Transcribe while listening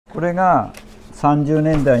これが30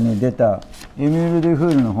年代に出たエミール・デ・フ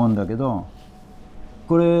ールの本だけど、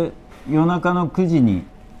これ夜中の9時に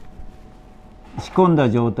仕込んだ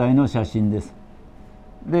状態の写真です。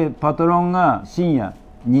でパトロンが深夜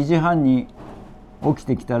2時半に起き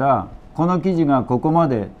てきたら、この生地がここま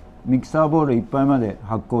でミキサーボールいっぱいまで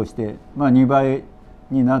発酵して、2倍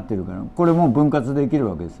になってるから、これもう分割できる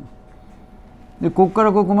わけですよ。でここか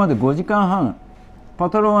らここまで5時間半、パ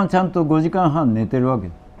トロンはちゃんと5時間半寝てるわけ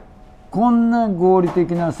です。こんな合理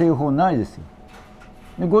的な製法ないですよ。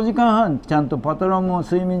で5時間半ちゃんとパトロンも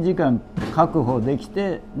睡眠時間確保でき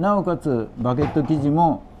て、なおかつバゲット生地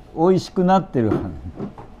も美味しくなってるはず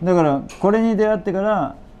だから、これに出会ってか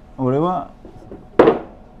ら俺は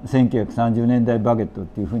1930年代バゲットっ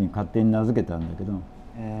ていうふうに勝手に名付けたんだけど、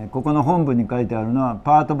ここの本文に書いてあるのは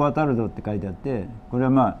パートバタルドって書いてあって、これ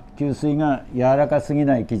は吸水が柔らかすぎ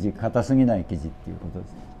ない生地、硬すぎない生地っていうことで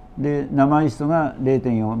す。で生イーストが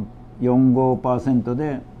 0.45%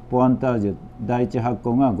 で、ポワンタージュ第一発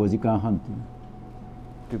酵が5時間半っ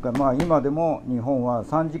ていうか、今でも日本は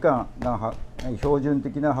3時間が標準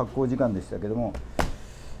的な発酵時間でしたけども、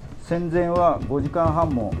戦前は5時間半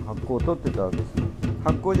も発酵を取ってたわけです。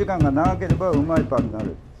発酵時間が長ければうまいパンにな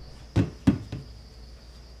る。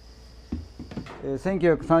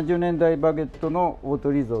1930年代バゲットのオー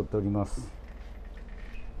トリーズを取ります。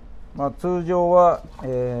通常は、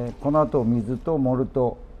粉と水とモル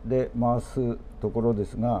トで回すところで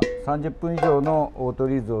すが、30分以上のオート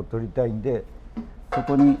リーズを取りたいんで、そ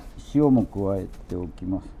こに塩も加えておき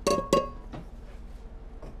ます。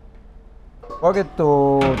バゲッ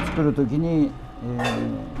トを作るときに、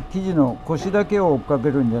生地のコシだけを追っかけ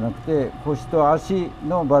るんじゃなくて、コシと足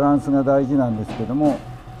のバランスが大事なんですけども、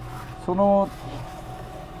その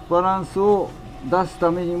バランスを出すた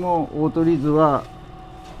めにもオートリーズは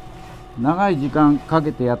長い時間か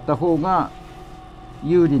けてやった方が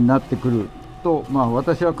有利になってくると、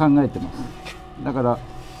私は考えてます。だか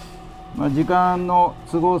ら、時間の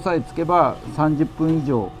都合さえつけば30分以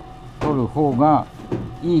上取る方が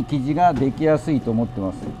いい生地ができやすいと思って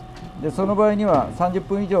ます。でその場合には30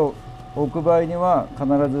分以上置く場合には、必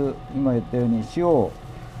ず今言ったように塩を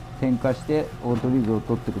添加してオートリーズを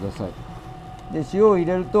取ってください。で塩を入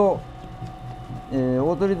れると、オ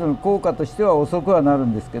ートリーズの効果としては遅くはなる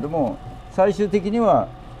んですけども、最終的には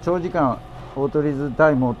長時間オートリーズ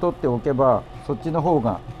タイムを取っておけば、そっちの方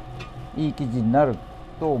がいい生地になる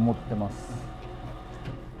と思ってます。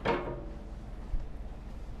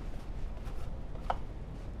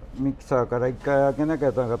ミキサーから1回開けなき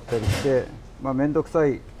ゃなかったりして、面倒くさ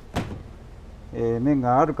い、面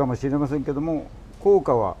があるかもしれませんけども、効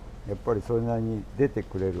果はやっぱりそれなりに出て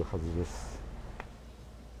くれるはずです。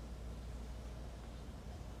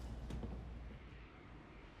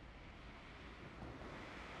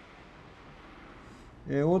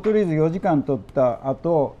オートリーズ4時間取った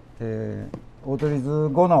後、オートリーズ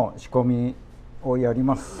後の仕込みをやり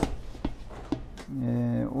ます。オ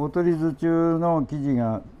ートリーズ中の生地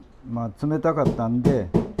が、冷たかったんで、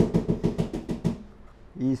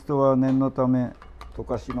イーストは念のため溶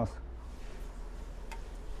かします。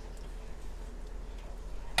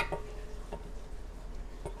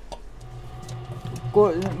こ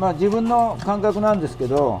れ、自分の感覚なんですけ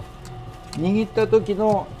ど、握った時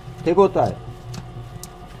の手応え、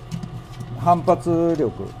反発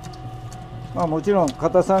力、もちろん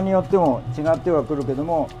硬さによっても違ってはくるけど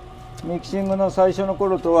も、ミキシングの最初の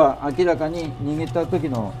頃とは明らかに握った時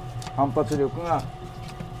の反発力が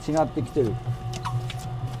違ってきてる。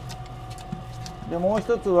でもう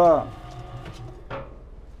一つは、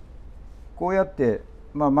こうやって、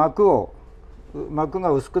膜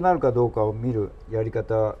が薄くなるかどうかを見るやり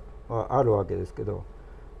方はあるわけですけど、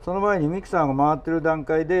その前にミキサーが回ってる段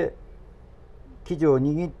階で生地を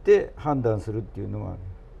握って判断するっていうのは、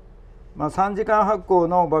3時間発酵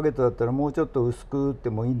のバゲットだったらもうちょっと薄く打って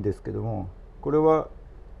もいいんですけども、これは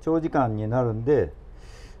長時間になるんで、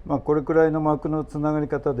これくらいの膜のつながり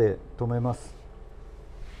方で止めます。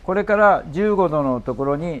これから15度のとこ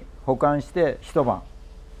ろに保管して一晩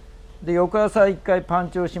で、翌朝1回パン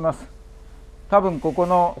チをします。多分こ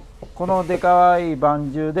のでかい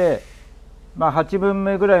晩中で、8分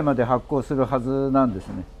目ぐらいまで発酵するはずなんです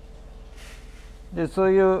ね。でそ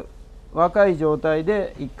ういう若い状態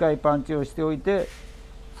で1回パンチをしておいて、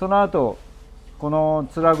その後この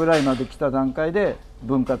面ぐらいまで来た段階で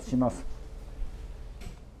分割します。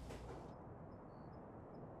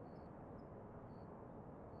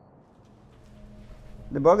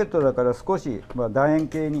でバゲットだから少し楕円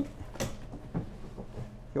形に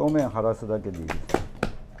表面晴らすだけでいいです。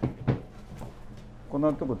こん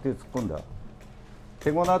なとこ手突っ込んだ。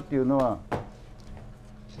手粉っていうのは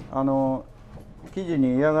生地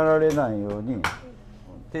に嫌がられないように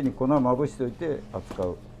手に粉をまぶしておいて扱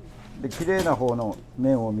う。で綺麗な方の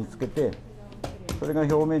面を見つけて、それが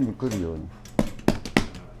表面にくるように、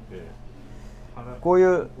こうい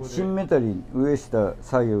うシンメタリー、上下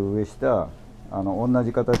左右上下同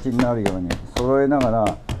じ形になるように揃えなが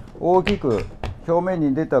ら、大きく表面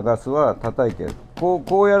に出たガスは叩いてやる。こ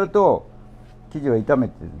うやると生地は炒め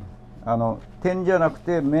てる。点じゃなく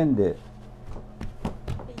て面で。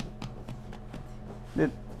で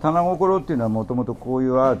棚心っていうのはもともとこうい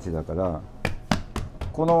うアーチだから、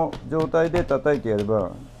この状態で叩いてやれ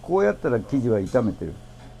ば、こうやったら生地は炒めてる。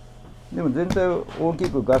でも全体を大き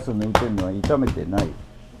くガス抜いてるのは炒めてない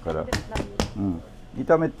から、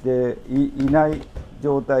炒めて いない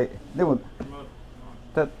状態でも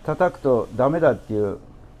叩くとダメだっていう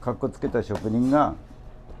かっこつけた職人が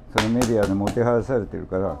そのメディアでもてはやされてる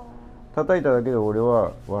から、叩いただけで俺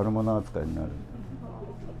は悪者扱いになる。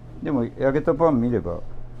でも焼けたパン見れば、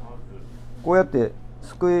こうやって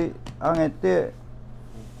すくい上げて、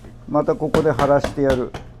またここで晴らしてや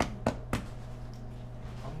る。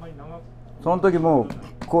その時も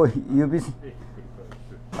こう指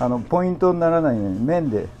ポイントにならないように面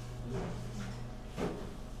で、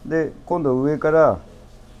今度上から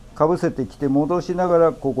かぶせてきて戻しなが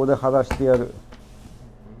らここで晴らしてやる。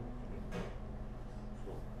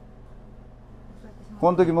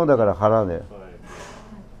この時もだから腹で、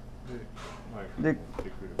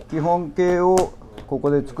基本形をここ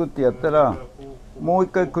で作ってやったら、もう一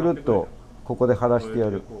回くるっとここで晴らしてや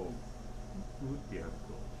る。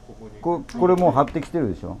これもう張ってきて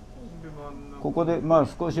るでしょ。ここで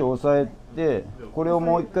少し押さえて、これを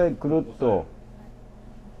もう一回くるっと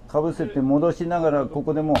かぶせて戻しながらこ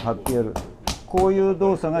こでもう張ってやる。こういう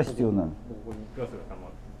動作が必要なの。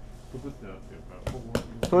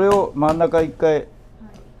それを真ん中一回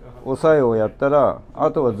押さえをやったら、あ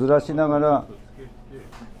とはずらしながら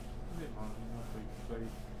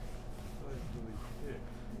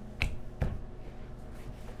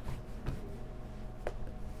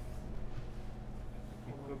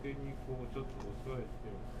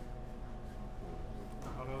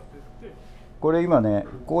これ今ね、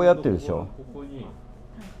こうやってるでしょ。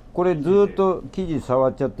これずっと生地触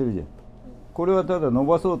っちゃってるじゃん。これはただ伸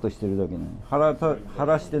ばそうとしてるだけなの。晴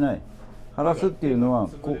らしてない。晴らすっていうのは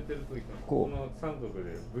こう三角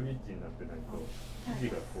でブリッジになってないと生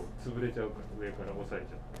地がこう潰れちゃうから、上から押さえ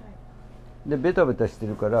ちゃう。でベタベタして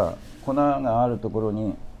るから、粉があるところ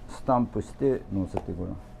にスタンプして乗せてご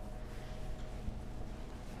らん。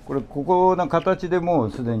ここの形でも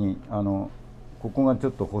うすでにここがちょ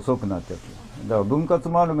っと細くなっちゃってる。だから分割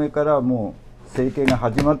丸めからもう成形が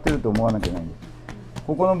始まってると思わなきゃいけないんです。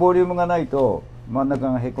ここのボリュームがないと真ん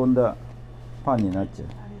中がへこんだパンになっちゃう。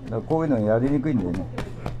だからこういうのやりにくいんだよね。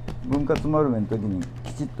分割丸めの時に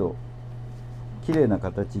きちっときれいな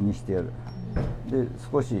形にしてやる。で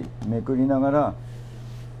少しめくりながら、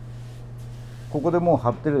ここでもう貼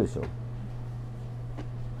ってるでしょ。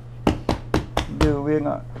で上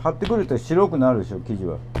が貼ってくると白くなるでしょ、生地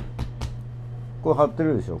は。こう貼って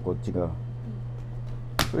るでしょ、こっちが。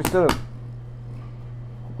そしたらこ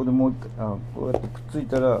こでもう一回こうやってくっつい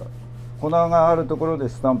たら、粉があるところで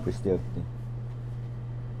スタンプしてやって、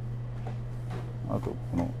あと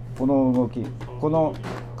この動き、この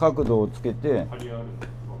角度をつけて、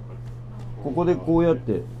ここでこうやっ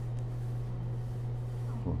て、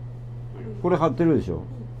これ貼ってるでしょ。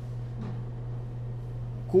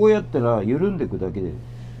こうやったら緩んでいくだけで、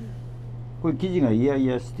これ生地がイヤイ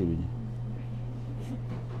ヤしてるね。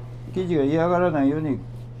生地が嫌がらないように、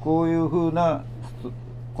こういうふうな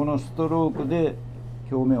このストロークで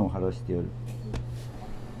表面を晴らしてやる。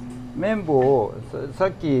綿棒をさ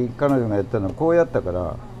っき彼女がやったのはこうやったか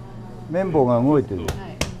ら、綿棒が動いてる。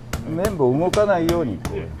綿棒動かないように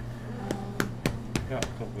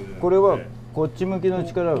これはこっち向きの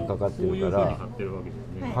力がかかってるから、張って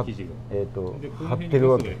る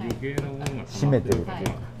わけ。締めてる。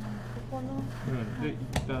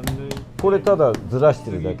これただずらし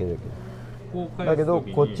てるだけだけど、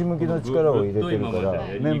こっち向きの力を入れてるから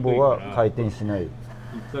綿棒は回転しない。一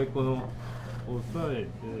回この押さえて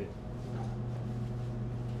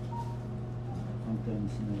反対に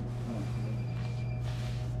しない。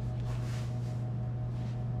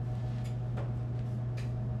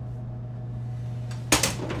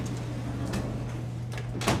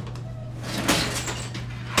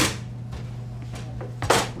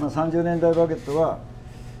30年代バゲットは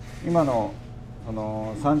今の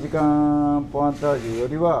3時間ポワンタージュよ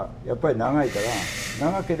りはやっぱり長いか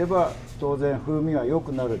ら、長ければ当然風味は良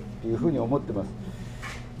くなるっていうふうに思ってます。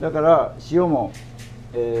だから塩も、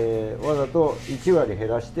わざと1割減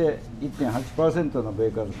らして 1.8% のベ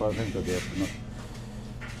ーカーズパーセントでやってます。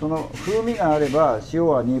その風味があれば塩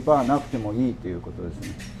は 2% なくてもいいということです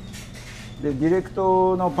ね。でディレク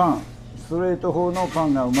トのパン、ストレート法のパ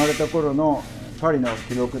ンが生まれた頃のパリの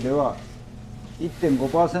記録では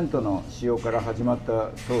 1.5% の塩から始まった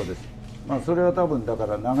そうです。まあそれは多分だか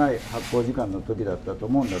ら長い発酵時間の時だったと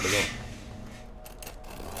思うんだけど、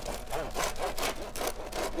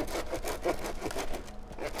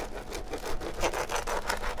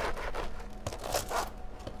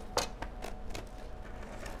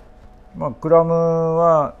まあクラム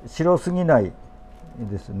は白すぎない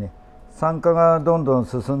ですね。酸化がどんどん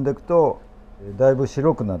進んでいくとだいぶ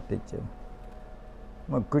白くなっていっちゃう。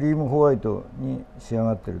まあ、クリームホワイトに仕上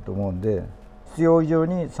がってると思うんで、必要以上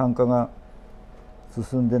に酸化が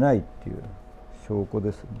進んでないっていう証拠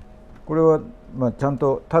ですね。これはまあちゃん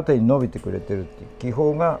と縦に伸びてくれてるっていう、気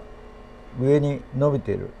泡が上に伸び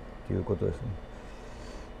てるっていうことですね。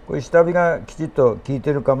これ下火がきちっと効い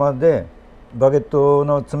てる釜でバゲット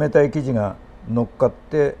の冷たい生地が乗っかっ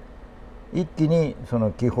て一気にそ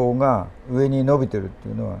の気泡が上に伸びてるって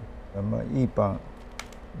いうのは、まあ、いいパン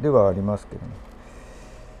ではありますけどね。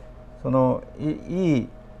そのいい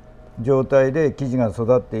状態で生地が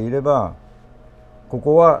育っていれば、こ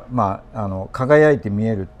こはまあ輝いて見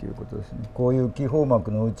えるっていうことですね。こういう気泡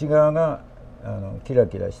膜の内側がキラ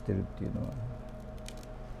キラしてるっていうのは。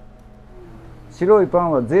白いパ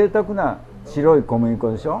ンは贅沢な白い小麦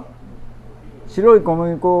粉でしょ。白い小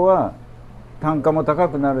麦粉は単価も高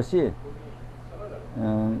くなるし、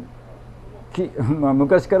まあ、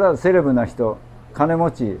昔からセレブな人、金持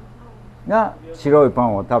ちが白いパ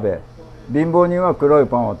ンを食べ、貧乏人は黒い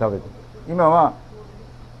パンを食べて、今は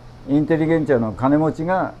インテリゲンチャの金持ち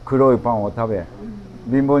が黒いパンを食べ、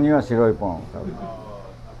貧乏人は白いパンを食べる。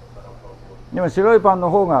でも白いパンの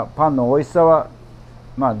方がパンの美味しさは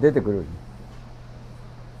まあ出てくる。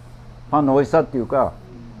パンの美味しさっていうか、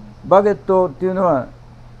バゲットっていうのは、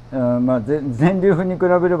まあ全粒粉に比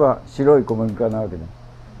べれば白い小麦粉なわけで、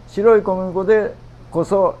白い小麦粉でこ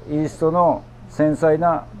そイーストの繊細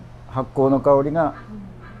な発酵の香りが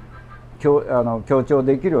強調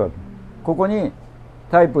できるわけ。ここに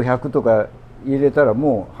タイプ100とか入れたら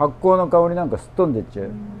もう発酵の香りなんかすっ飛んでっちゃ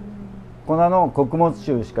う。粉の穀物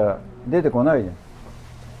臭しか出てこないじゃ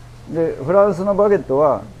ん。でフランスのバゲット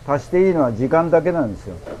は足していいのは時間だけなんです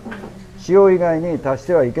よ。塩以外に足し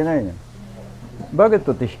てはいけないね。バゲッ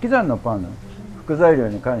トって引き算のパンなの、副材料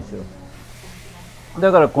に関しては。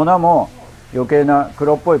だから粉も余計な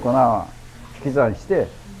黒っぽい粉は引き算して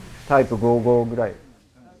タイプ55ぐらい。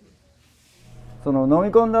その飲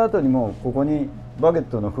み込んだ後にもここにバゲッ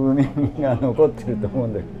トの風味が残ってると思う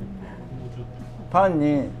んだけど、パン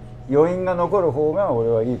に余韻が残る方が俺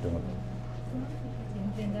はいいと思う。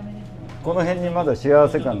この辺にまだ幸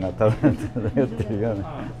せ感が漂ってるよう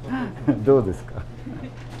などうですか？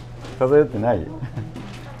漂ってない？